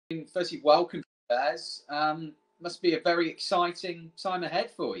firstly, welcome to Bears. Must be a very exciting time ahead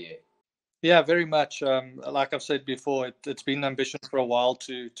for you. Yeah, very much. Like I've said before, it's been an ambition for a while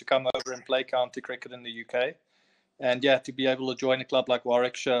to come over and play county cricket in the UK. And yeah, to be able to join a club like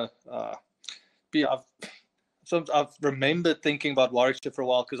Warwickshire, I've remembered thinking about Warwickshire for a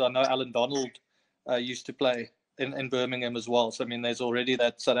while because I know Alan Donald used to play in Birmingham as well. So, I mean, there's already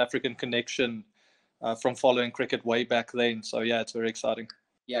that South African connection from following cricket way back then. So, yeah, it's very exciting.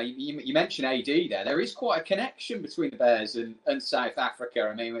 Yeah, you mentioned AD there. There is quite a connection between the Bears and South Africa.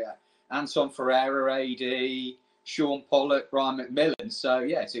 I mean, Anton Ferreira, AD, Sean Pollock, Brian McMillan. So,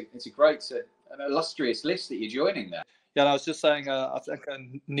 yeah, it's a great, an illustrious list that you're joining there. Yeah, and I was just saying, I think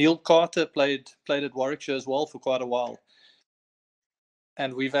Neil Carter played at Warwickshire as well for quite a while.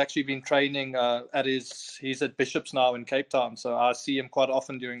 And we've actually been training he's at Bishop's now in Cape Town. So I see him quite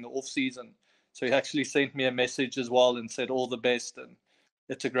often during the off season. So he actually sent me a message as well and said all the best. And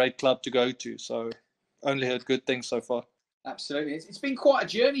it's a great club to go to. So only heard good things so far. Absolutely. It's been quite a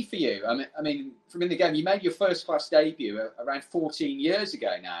journey for you. I mean, from in the game, you made your first class debut around 14 years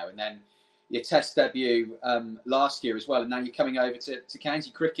ago now. And then your test debut last year as well. And now you're coming over to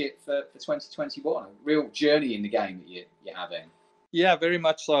county cricket for 2021. A real journey in the game that you're having. Yeah, very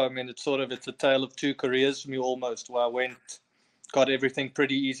much so. I mean, it's a tale of two careers for me almost, where I got everything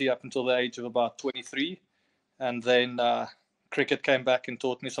pretty easy up until the age of about 23. And then cricket came back and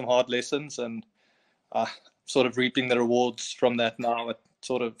taught me some hard lessons, and sort of reaping the rewards from that now,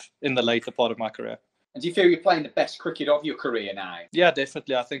 sort of in the later part of my career. And do you feel you're playing the best cricket of your career now? Yeah,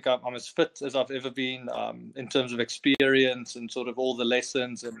 definitely. I think I'm as fit as I've ever been in terms of experience and sort of all the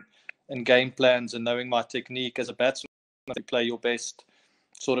lessons and game plans and knowing my technique as a batsman. You play your best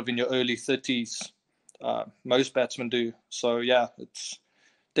sort of in your early 30s. Most batsmen do. So, yeah, it's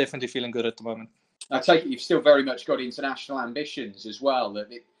definitely feeling good at the moment. I take it you've still very much got international ambitions as well, that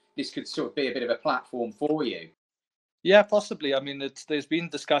this could sort of be a bit of a platform for you. Yeah, possibly. I mean, there's been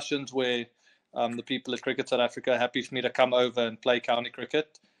discussions where the people at Cricket South Africa are happy for me to come over and play county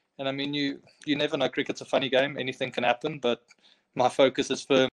cricket. And I mean, you never know. Cricket's a funny game. Anything can happen. But my focus is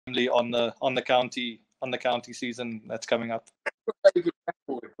firmly on the county season that's coming up. Very good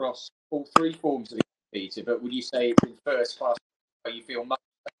record across all three forms of it, Peter. But would you say it's in first class where you feel much?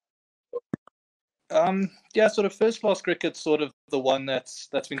 Yeah, sort of first class cricket's sort of the one that's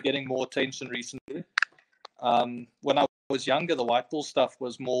been getting more attention recently. When I was younger, the white ball stuff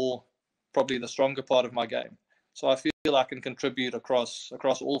was more probably the stronger part of my game. So I feel I can contribute across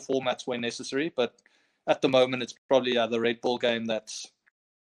all formats when necessary. But at the moment, it's probably the red ball game that's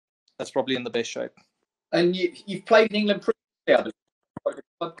probably in the best shape. And you've played in England previously.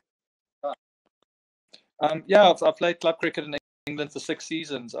 Yeah, I've played club cricket in England for 6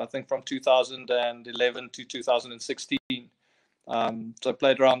 seasons, I think from 2011 to 2016. So I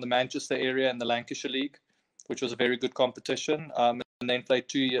played around the Manchester area in the Lancashire League, which was a very good competition, and then played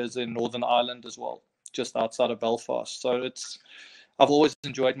 2 years in Northern Ireland as well, just outside of Belfast. So I've always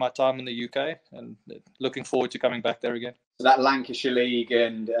enjoyed my time in the UK and looking forward to coming back there again. So that Lancashire League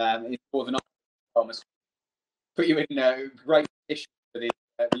and in Northern Ireland put you in a great position for the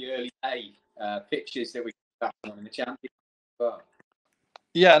early day fixtures that we got on in the Championship. Well.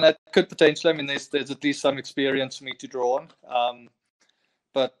 Yeah, and that could potentially. I mean, there's at least some experience for me to draw on.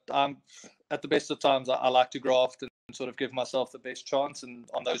 But at the best of times, I like to graft and sort of give myself the best chance. And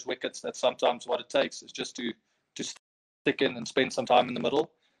on those wickets, that's sometimes what it takes. Is just to stick in and spend some time in the middle.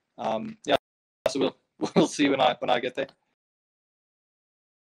 Yeah, so we'll see when I get there.